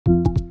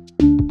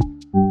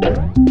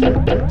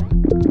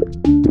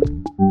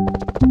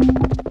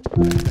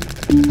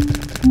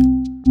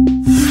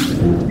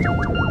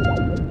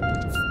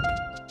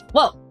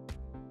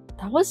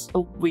was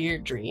a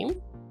weird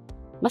dream.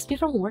 Must be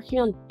from working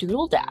on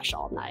Doodle Dash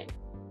all night.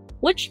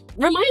 Which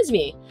reminds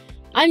me,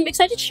 I'm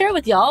excited to share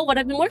with y'all what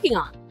I've been working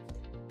on.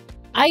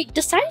 I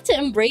decided to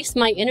embrace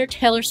my inner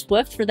Taylor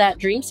Swift for that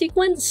dream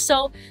sequence,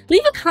 so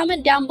leave a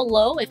comment down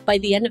below if by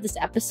the end of this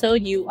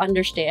episode you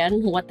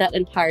understand what that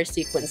entire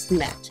sequence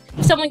meant.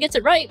 If someone gets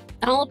it right,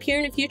 I'll appear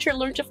in a future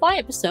Learn to Fly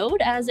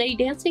episode as a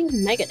dancing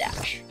mega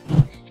dash.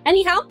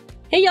 Anyhow,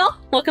 hey y'all,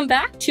 welcome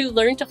back to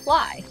Learn to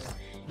Fly.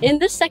 In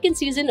this second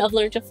season of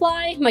Learn to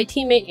Fly, my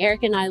teammate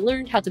Eric and I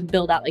learned how to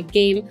build out a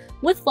game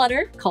with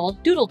Flutter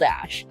called Doodle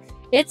Dash.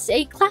 It's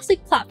a classic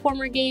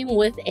platformer game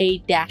with a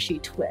dashy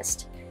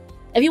twist.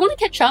 If you want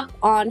to catch up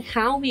on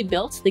how we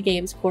built the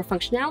game's core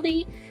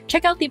functionality,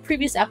 check out the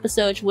previous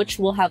episodes, which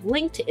we'll have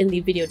linked in the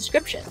video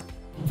description.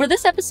 For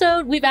this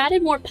episode, we've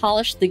added more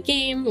polish to the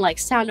game, like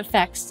sound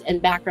effects and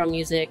background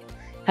music,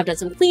 have done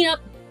some cleanup,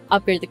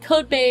 upgraded the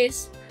code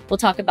base, we'll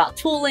talk about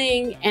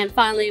tooling, and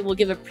finally we'll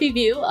give a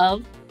preview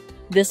of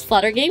this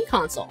Flutter game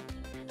console.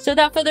 So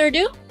without further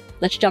ado,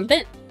 let's jump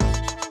in.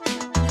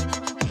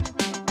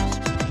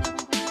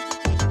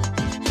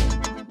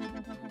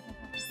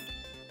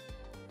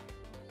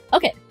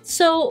 Okay,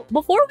 so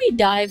before we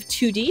dive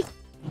too deep,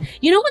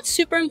 you know what's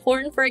super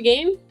important for a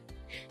game?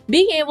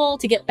 Being able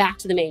to get back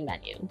to the main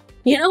menu.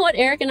 You know what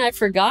Eric and I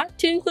forgot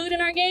to include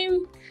in our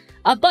game?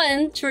 A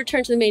button to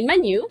return to the main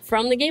menu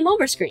from the game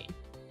over screen.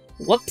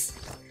 Whoops.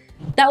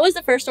 That was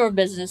the first order of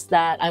business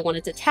that I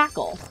wanted to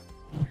tackle.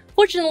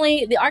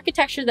 Fortunately, the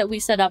architecture that we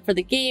set up for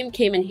the game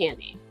came in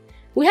handy.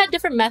 We had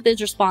different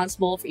methods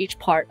responsible for each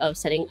part of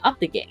setting up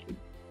the game.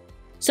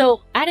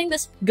 So adding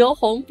this Go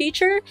Home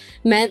feature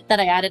meant that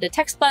I added a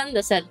text button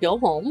that said Go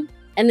Home,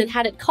 and then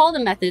had it call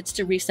the methods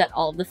to reset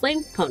all of the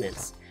Flame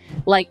components,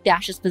 like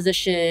Dash's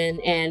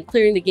position and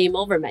clearing the Game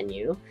Over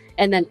menu,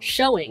 and then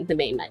showing the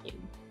main menu.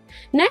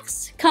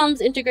 Next comes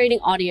integrating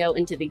audio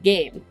into the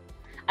game.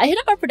 I hit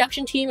up our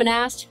production team and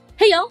asked,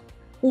 hey y'all,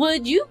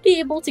 would you be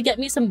able to get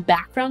me some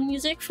background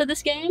music for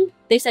this game?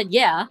 They said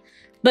yeah.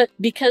 But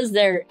because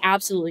they're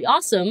absolutely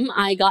awesome,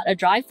 I got a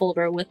drive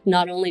folder with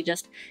not only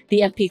just the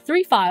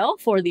MP3 file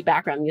for the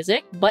background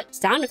music, but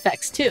sound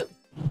effects too.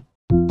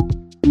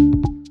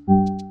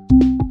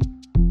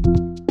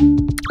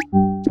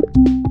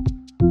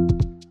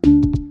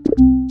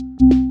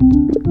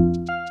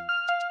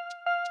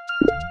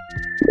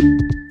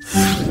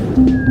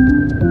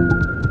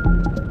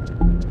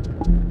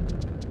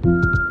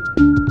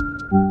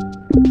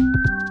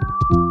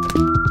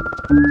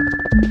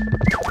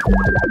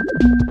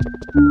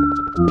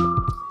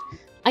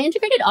 I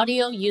integrated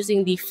audio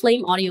using the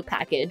Flame audio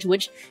package,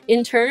 which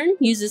in turn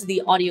uses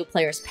the audio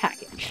players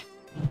package.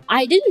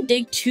 I didn't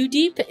dig too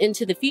deep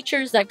into the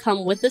features that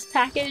come with this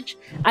package.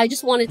 I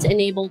just wanted to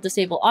enable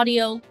disable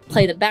audio,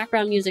 play the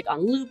background music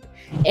on loop,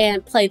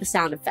 and play the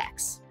sound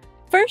effects.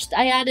 First,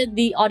 I added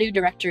the audio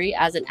directory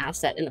as an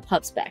asset in the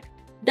pub spec.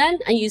 Then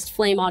I used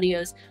Flame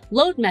Audio's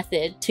load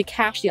method to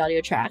cache the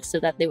audio tracks so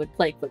that they would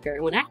play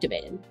quicker when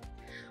activated.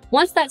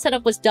 Once that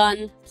setup was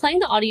done, playing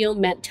the audio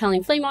meant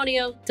telling Flame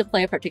Audio to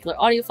play a particular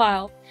audio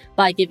file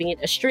by giving it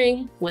a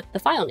string with the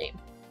file name.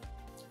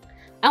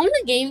 I wanted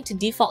the game to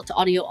default to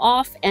audio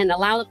off and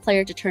allow the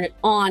player to turn it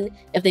on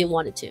if they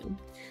wanted to.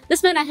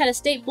 This meant I had a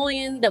state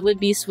boolean that would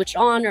be switched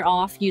on or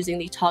off using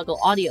the toggle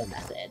audio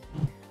method.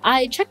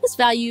 I check this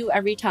value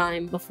every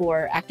time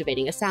before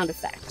activating a sound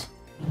effect.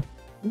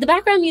 The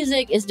background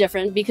music is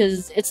different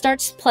because it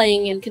starts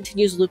playing and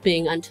continues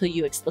looping until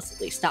you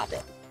explicitly stop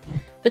it.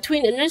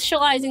 Between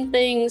initializing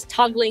things,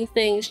 toggling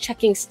things,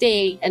 checking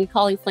state, and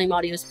calling Flame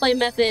Audio's play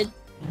method,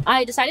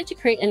 I decided to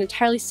create an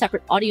entirely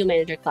separate audio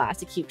manager class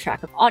to keep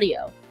track of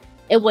audio.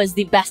 It was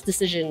the best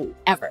decision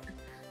ever.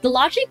 The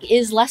logic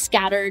is less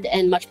scattered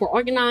and much more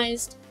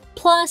organized,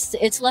 plus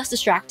it's less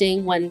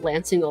distracting when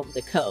glancing over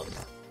the code.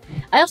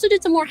 I also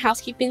did some more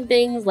housekeeping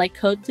things like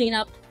code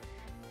cleanup.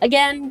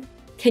 Again,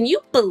 can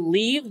you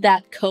believe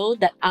that code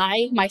that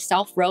I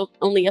myself wrote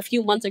only a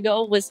few months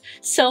ago was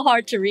so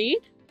hard to read?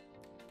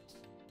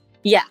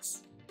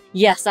 Yes.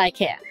 Yes, I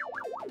can.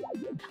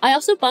 I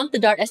also bumped the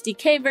Dart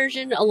SDK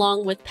version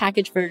along with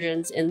package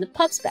versions in the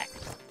pub spec.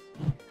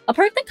 A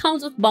perk that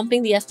comes with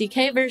bumping the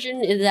SDK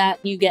version is that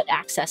you get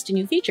access to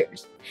new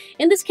features.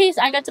 In this case,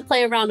 I got to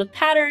play around with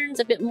patterns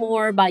a bit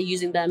more by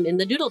using them in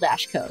the Doodle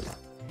Dash code.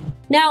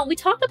 Now, we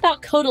talk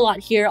about code a lot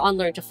here on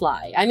Learn to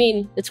Fly. I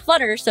mean, it's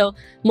Flutter, so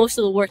most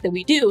of the work that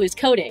we do is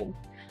coding.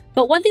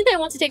 But one thing that I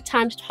want to take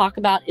time to talk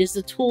about is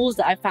the tools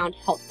that I found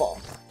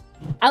helpful.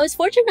 I was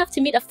fortunate enough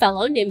to meet a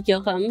fellow named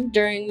Joachim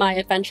during my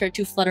adventure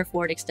to Flutter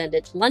Forward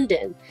Extended to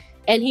London,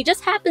 and he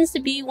just happens to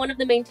be one of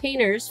the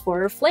maintainers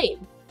for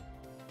Flame.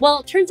 Well,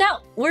 it turns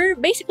out we're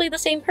basically the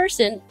same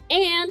person,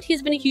 and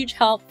he's been a huge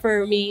help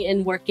for me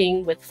in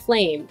working with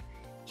Flame.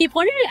 He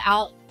pointed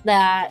out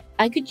that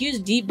I could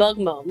use debug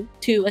mode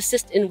to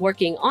assist in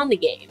working on the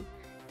game.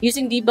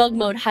 Using debug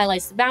mode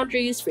highlights the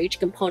boundaries for each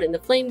component in the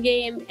Flame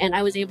game, and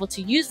I was able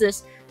to use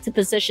this to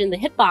position the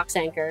hitbox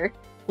anchor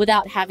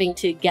without having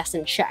to guess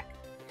and check.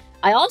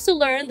 I also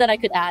learned that I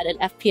could add an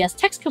FPS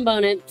text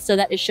component so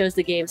that it shows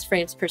the game's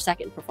frames per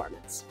second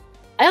performance.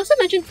 I also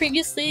mentioned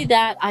previously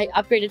that I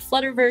upgraded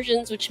Flutter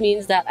versions, which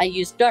means that I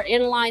used Dart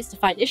Analyze to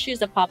find issues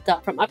that popped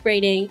up from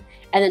upgrading,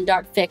 and then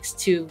Dart Fix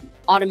to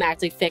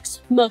automatically fix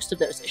most of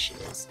those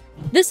issues.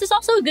 This is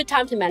also a good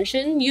time to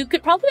mention, you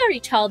could probably already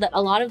tell that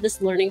a lot of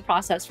this learning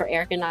process for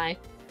Eric and I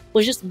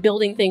was just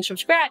building things from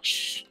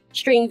scratch,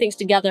 stringing things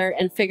together,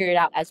 and figure it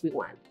out as we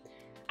went.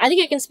 I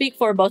think I can speak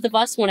for both of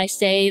us when I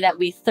say that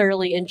we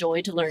thoroughly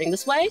enjoyed learning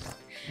this way.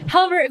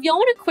 However, if y'all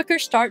want a quicker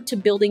start to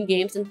building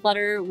games in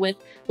Flutter with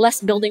less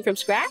building from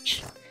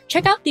scratch,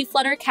 check out the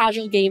Flutter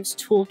Casual Games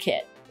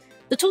Toolkit.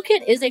 The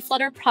toolkit is a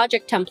Flutter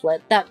project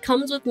template that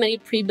comes with many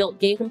pre-built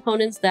game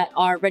components that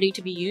are ready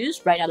to be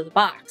used right out of the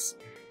box.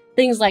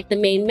 Things like the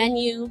main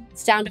menu,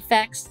 sound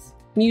effects,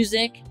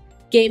 music,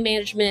 game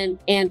management,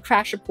 and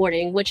crash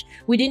reporting, which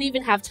we didn't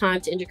even have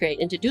time to integrate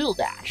into Doodle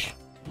Dash.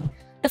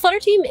 The Flutter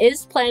team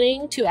is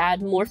planning to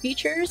add more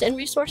features and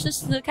resources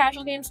to the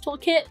Casual Games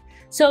Toolkit,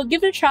 so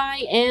give it a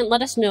try and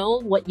let us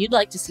know what you'd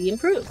like to see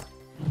improved.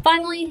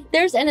 Finally,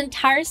 there's an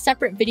entire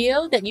separate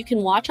video that you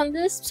can watch on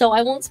this, so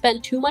I won't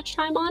spend too much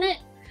time on it,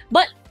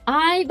 but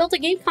I built a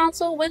game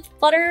console with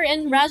Flutter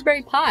and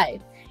Raspberry Pi.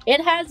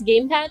 It has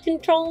gamepad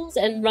controls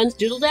and runs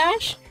Doodle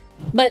Dash,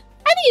 but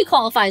I think it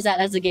qualifies that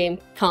as a game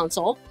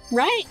console,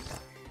 right?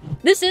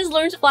 This is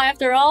Learn to Fly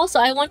after all, so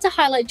I want to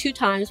highlight 2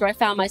 times where I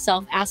found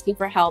myself asking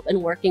for help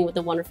and working with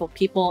the wonderful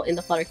people in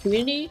the Flutter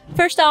community.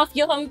 First off,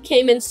 Johan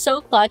came in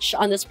so clutch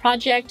on this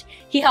project.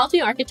 He helped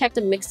me architect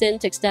a mixin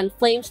to extend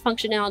Flame's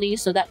functionality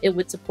so that it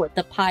would support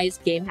the Pi's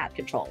game hat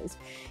controls.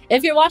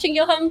 If you're watching,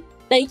 Johan,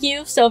 thank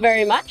you so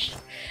very much.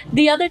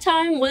 The other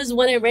time was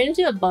when I ran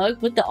into a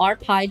bug with the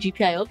RPi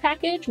GPIO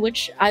package,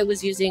 which I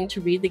was using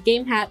to read the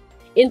game hat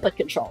input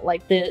control,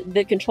 like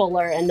the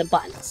controller and the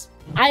buttons.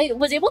 I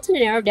was able to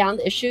narrow down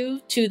the issue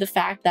to the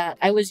fact that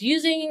I was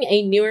using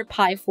a newer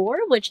Pi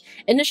 4, which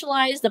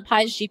initialized the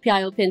Pi's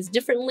GPIO pins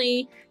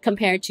differently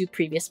compared to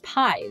previous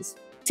Pis.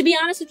 To be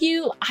honest with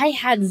you, I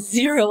had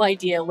zero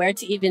idea where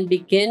to even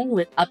begin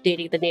with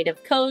updating the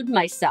native code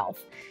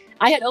myself.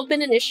 I had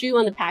opened an issue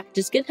on the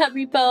package's GitHub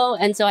repo,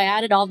 and so I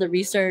added all the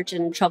research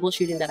and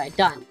troubleshooting that I'd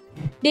done.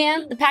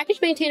 Dan, the package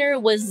maintainer,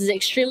 was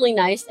extremely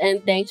nice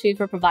and thanked me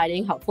for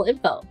providing helpful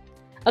info.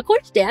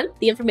 According to Dan,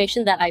 the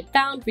information that I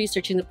found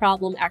researching the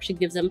problem actually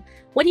gives him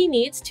what he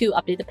needs to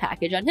update the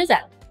package on his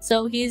end,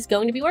 so he's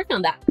going to be working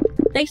on that.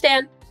 Thanks,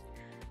 Dan!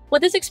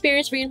 What this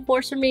experience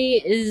reinforced for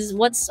me is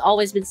what's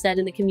always been said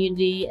in the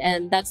community,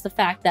 and that's the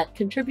fact that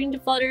contributing to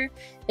Flutter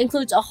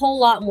includes a whole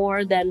lot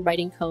more than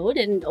writing code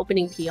and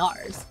opening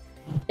PRs.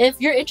 If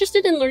you're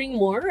interested in learning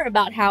more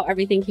about how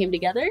everything came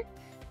together,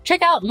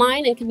 check out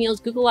mine and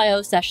Camille's Google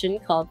I/O session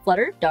called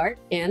Flutter, Dart,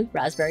 and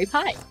Raspberry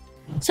Pi.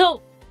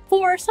 So,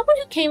 for someone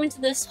who came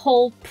into this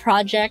whole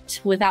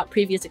project without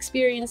previous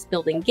experience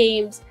building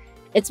games,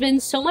 it's been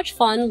so much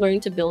fun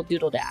learning to build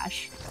Doodle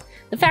Dash.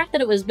 The fact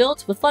that it was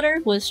built with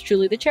Flutter was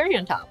truly the cherry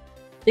on top.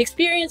 The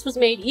experience was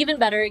made even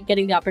better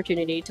getting the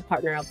opportunity to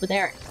partner up with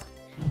Eric.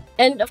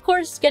 And of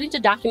course, getting to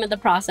document the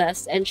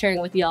process and sharing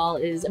with y'all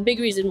is a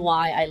big reason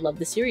why I love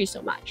the series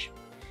so much.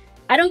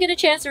 I don't get a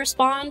chance to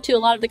respond to a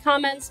lot of the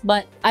comments,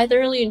 but I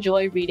thoroughly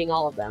enjoy reading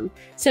all of them.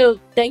 So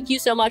thank you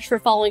so much for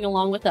following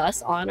along with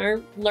us on our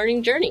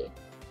learning journey.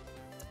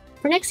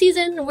 For next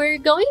season, we're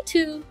going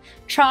to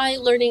try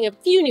learning a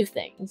few new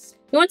things.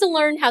 We want to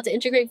learn how to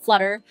integrate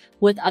Flutter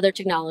with other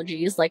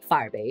technologies like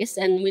Firebase,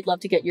 and we'd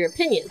love to get your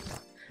opinion.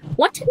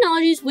 What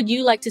technologies would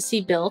you like to see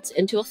built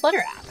into a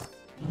Flutter app?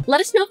 Let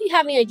us know if you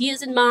have any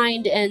ideas in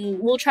mind, and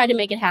we'll try to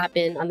make it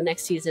happen on the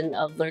next season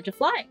of Learn to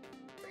Fly.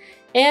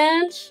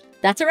 And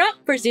that's a wrap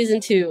for Season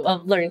 2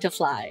 of Learning to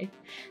Fly.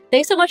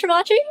 Thanks so much for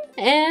watching,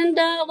 and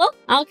well,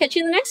 I'll catch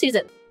you in the next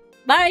season.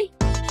 Bye!